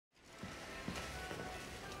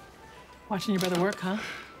Watching your brother work, huh?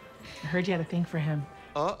 I heard you had a thing for him.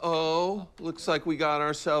 Uh-oh. Looks like we got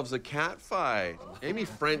ourselves a cat fight. Amy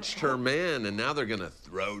Frenched her man, and now they're gonna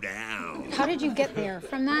throw down. How did you get there?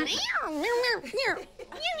 From that?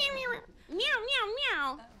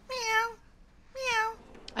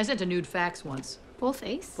 I sent a nude fax once. Full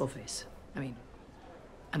face? Full face. I mean,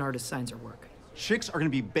 an artist signs her work. Chicks are gonna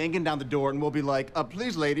be banging down the door and we'll be like,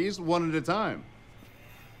 please, ladies, one at a time.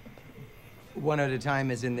 One at a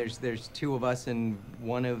time as in there's two of us and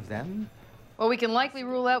one of them? Well, we can likely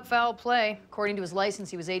rule out foul play. According to his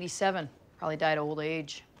license, he was 87. Probably died of old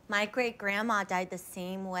age. My great-grandma died the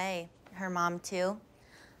same way. Her mom, too.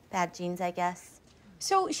 Bad genes, I guess.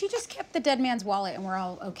 So she just kept the dead man's wallet and we're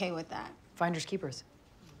all okay with that? Finders keepers.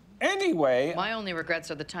 Anyway... My only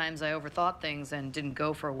regrets are the times I overthought things and didn't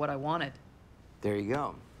go for what I wanted. There you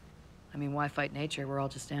go. I mean, why fight nature? We're all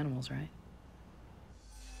just animals, right?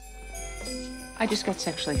 I just got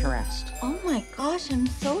sexually harassed. Oh my gosh, I'm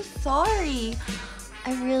so sorry.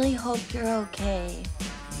 I really hope you're okay.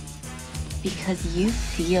 Because you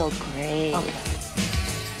feel great. Okay.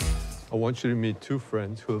 I want you to meet two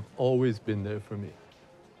friends who have always been there for me.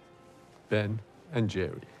 Ben and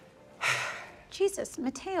Jerry. Jesus,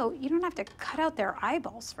 Mateo, you don't have to cut out their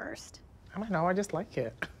eyeballs first. I don't know, I just like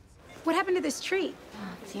it. What happened to this tree?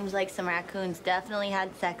 Seems like some raccoons definitely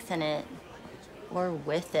had sex in it. Or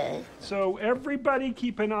with it. So everybody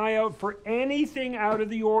keep an eye out for anything out of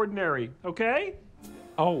the ordinary, okay?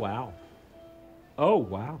 Oh, wow. Oh,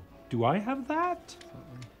 wow. Do I have that?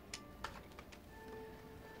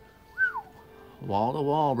 Wall to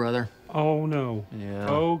wall, brother. Oh, no. Yeah.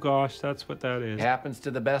 Oh, gosh, that's what that is. It happens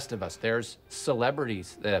to the best of us. There's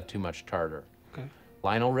celebrities that have too much tartar. Okay.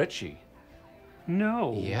 Lionel Richie.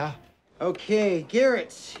 No. Yeah. Okay,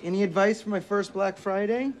 Garrett, any advice for my first Black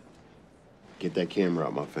Friday? Get that camera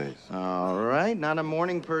out my face. All right, not a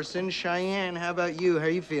morning person. Cheyenne, how about you? How are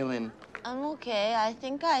you feeling? I'm okay. I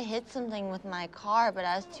think I hit something with my car, but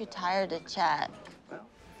I was too tired to check.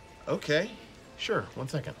 Okay. Sure. 1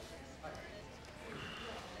 second.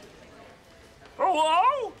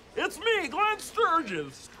 Hello? It's me, Glenn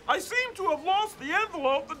Sturgis. I seem to have lost the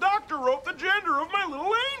envelope the doctor wrote the gender of my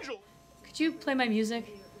little angel. Could you play my music?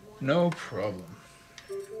 No problem.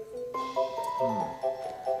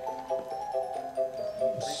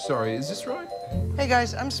 Sorry, is this right? Hey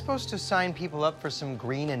guys, I'm supposed to sign people up for some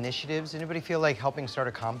green initiatives. Anybody feel like helping start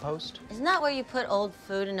a compost? Isn't that where you put old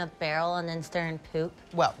food in a barrel and then stir in poop?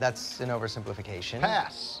 Well, that's an oversimplification.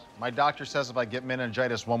 Pass. My doctor says if I get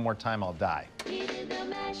meningitis one more time, I'll die.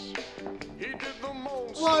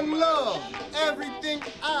 One love, everything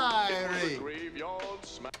Irie.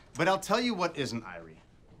 But I'll tell you what isn't Irie.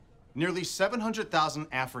 Nearly 700,000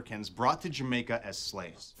 Africans brought to Jamaica as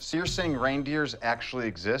slaves. So you're saying reindeers actually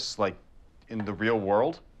exist, like, in the real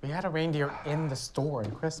world? We had a reindeer in the store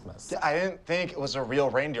in Christmas. I didn't think it was a real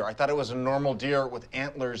reindeer. I thought it was a normal deer with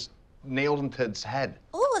antlers nailed into its head.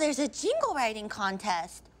 Oh, there's a jingle writing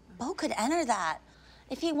contest. Bo could enter that.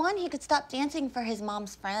 If he won, he could stop dancing for his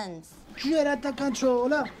mom's friends.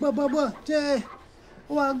 Controller.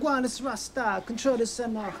 Control the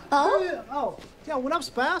sun off. Bo? Oh, yeah, what up,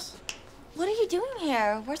 Spice? What are you doing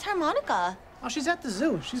here? Where's Harmonica? Oh, she's at the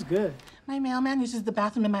zoo. She's good. My mailman uses the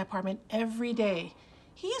bathroom in my apartment every day.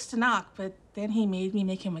 He used to knock, but then he made me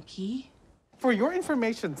make him a key. For your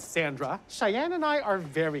information, Sandra, Cheyenne and I are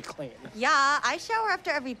very clean. Yeah, I shower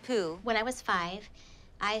after every poo. When I was 5,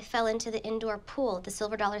 I fell into the indoor pool at the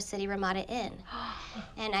Silver Dollar City Ramada Inn.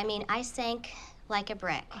 And I mean, I sank like a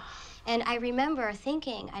brick. And I remember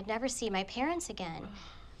thinking I'd never see my parents again,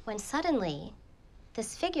 when suddenly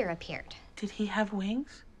this figure appeared. Did he have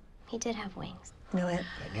wings? He did have wings. Knew it.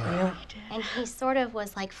 I knew it. And he sort of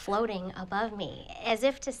was like floating above me, as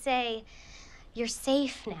if to say, you're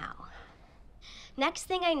safe now. Next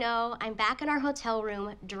thing I know, I'm back in our hotel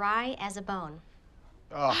room, dry as a bone.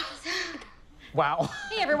 Oh. Wow.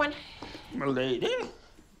 Hey, everyone. My lady.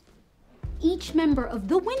 Each member of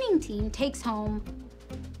the winning team takes home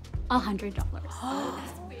 $100.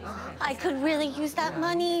 I could really use that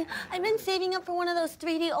money. I've been saving up for one of those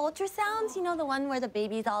 3D ultrasounds. You know, the one where the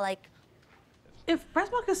baby's all like... If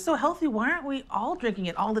breast milk is so healthy, why aren't we all drinking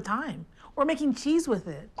it all the time? Or making cheese with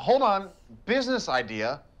it? Hold on. Business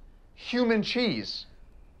idea. Human cheese.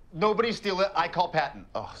 Nobody steal it. I call patent.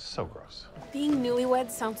 Oh, so gross. Being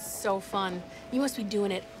newlyweds sounds so fun. You must be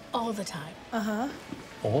doing it all the time. Uh-huh.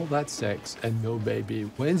 All that sex and no baby.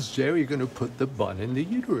 When's Jerry gonna put the bun in the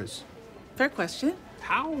uterus? Fair question.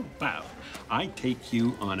 How about I take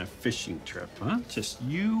you on a fishing trip, huh? Just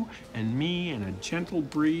you and me and a gentle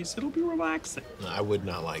breeze. It'll be relaxing. I would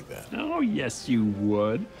not like that. Oh, yes, you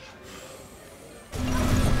would.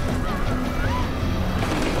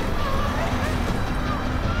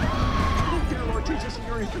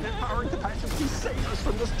 your infinite power and capacity, save us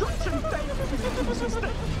from destruction. Thank you, Jesus.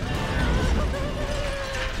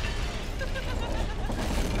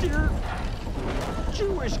 Dear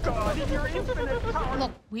Jewish God, in your infinite power.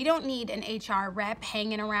 Look, we don't need an HR rep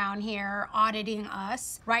hanging around here auditing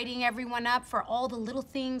us, writing everyone up for all the little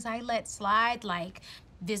things I let slide, like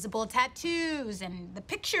visible tattoos and the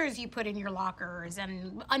pictures you put in your lockers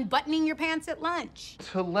and unbuttoning your pants at lunch.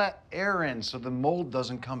 To let air in so the mold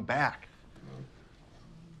doesn't come back.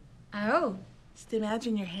 Oh. Just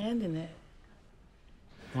imagine your hand in it.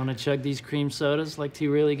 Want to chug these cream sodas like two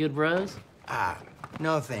really good bros?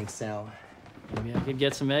 No thanks, Sal. Maybe I could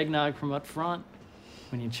get some eggnog from up front.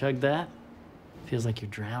 When you chug that, it feels like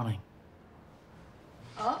you're drowning.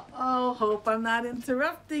 Uh-oh, hope I'm not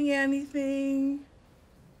interrupting anything.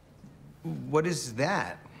 What is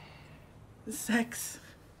that? Sex.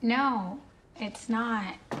 No, it's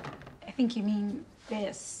not. I think you mean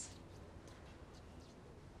this.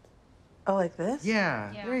 Oh, like this?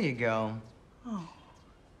 Yeah, there you go. Oh.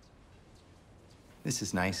 This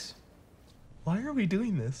is nice. Why are we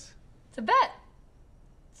doing this? It's a bet.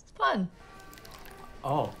 It's fun.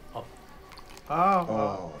 Oh.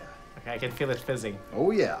 Oh. Okay, I can feel it fizzing.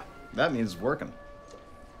 Oh, yeah. That means it's working.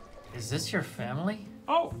 Is this your family?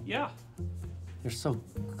 Oh, yeah. You're so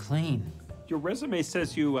clean. Your resume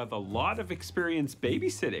says you have a lot of experience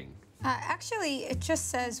babysitting. Actually, it just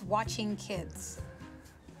says watching kids.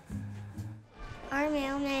 Our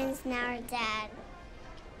mailman's now our dad.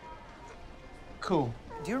 Cool.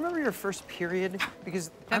 Do you remember your first period?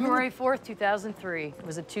 Because February 4th, 2003. It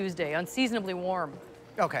was a Tuesday, unseasonably warm.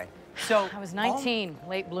 Okay, so I was 19,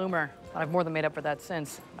 late bloomer. I've more than made up for that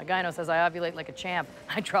since. My gyno says I ovulate like a champ.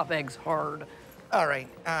 I drop eggs hard. All right.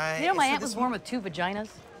 You know, my so aunt was born with 2 vaginas.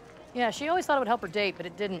 Yeah, she always thought it would help her date, but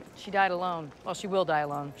it didn't. She died alone. Well, she will die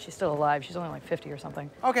alone. She's still alive. She's only like 50 or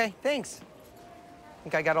something. Okay, thanks. I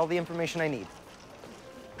think I got all the information I need.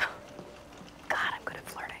 God, I'm good at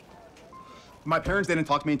flirting. My parents didn't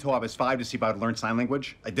talk to me until I was 5 to see if I would learn sign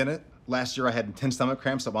language. I didn't. Last year I had 10 stomach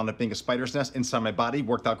cramps that wound up being a spider's nest inside my body.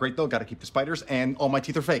 Worked out great though, gotta keep the spiders, and all my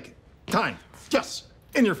teeth are fake. Time. Yes.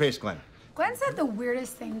 In your face, Glenn. Glenn said the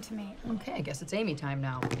weirdest thing to me. Okay, I guess it's Amy time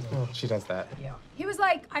now. Oh, she does that. Yeah. He was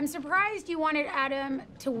like, I'm surprised you wanted Adam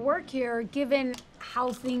to work here given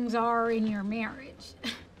how things are in your marriage.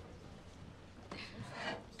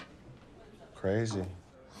 Crazy.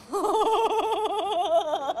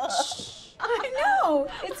 I know,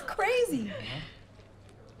 it's crazy.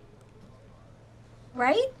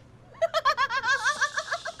 Right?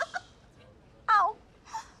 Ow.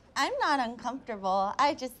 I'm not uncomfortable.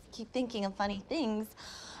 I just keep thinking of funny things.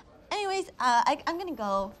 Anyways, I'm gonna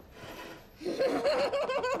go.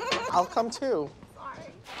 I'll come too.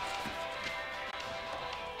 Sorry.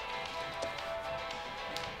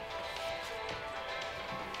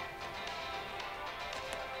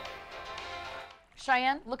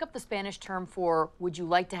 Cheyenne, look up the Spanish term for would you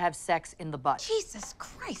like to have sex in the butt? Jesus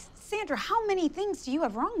Christ. Sandra, how many things do you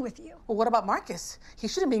have wrong with you? Well, what about Marcus? He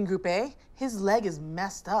shouldn't be in Group A. His leg is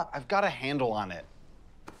messed up. I've got a handle on it.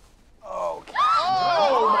 Okay.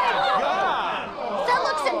 Oh my God! That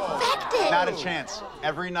looks infected. Not a chance.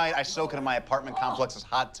 Every night I soak it in my apartment complex's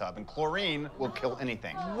hot tub, and chlorine will kill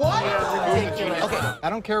anything. What? Ridiculous. Okay, I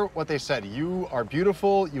don't care what they said. You are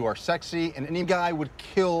beautiful, you are sexy, and any guy would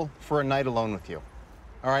kill for a night alone with you.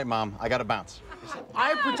 All right, Mom, I gotta bounce.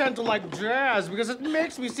 I pretend to like jazz because it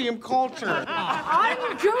makes me seem cultured.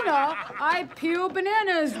 I'm Jonah. I peel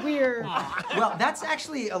bananas weird. Well, that's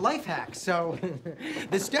actually a life hack. So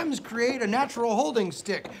the stems create a natural holding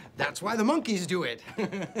stick. That's why the monkeys do it.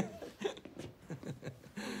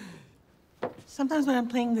 Sometimes when I'm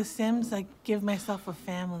playing The Sims, I give myself a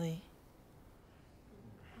family.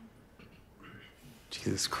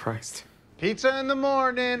 Jesus Christ. Pizza in the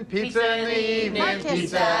morning, pizza in the evening,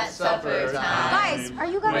 pizza at supper time. Guys, are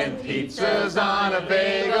you guys... When pizza's on a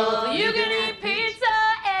bagel, You can eat pizza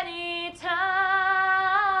anytime.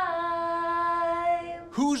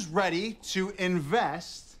 Who's ready to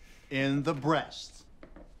invest in the breast?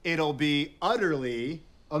 It'll be utterly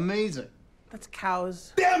amazing. That's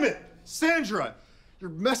cows. Damn it! Sandra, you're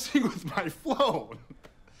messing with my flow.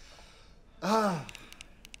 Bah.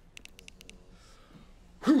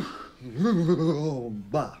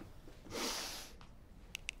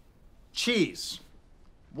 Cheese.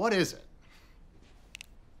 What is it?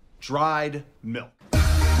 Dried milk.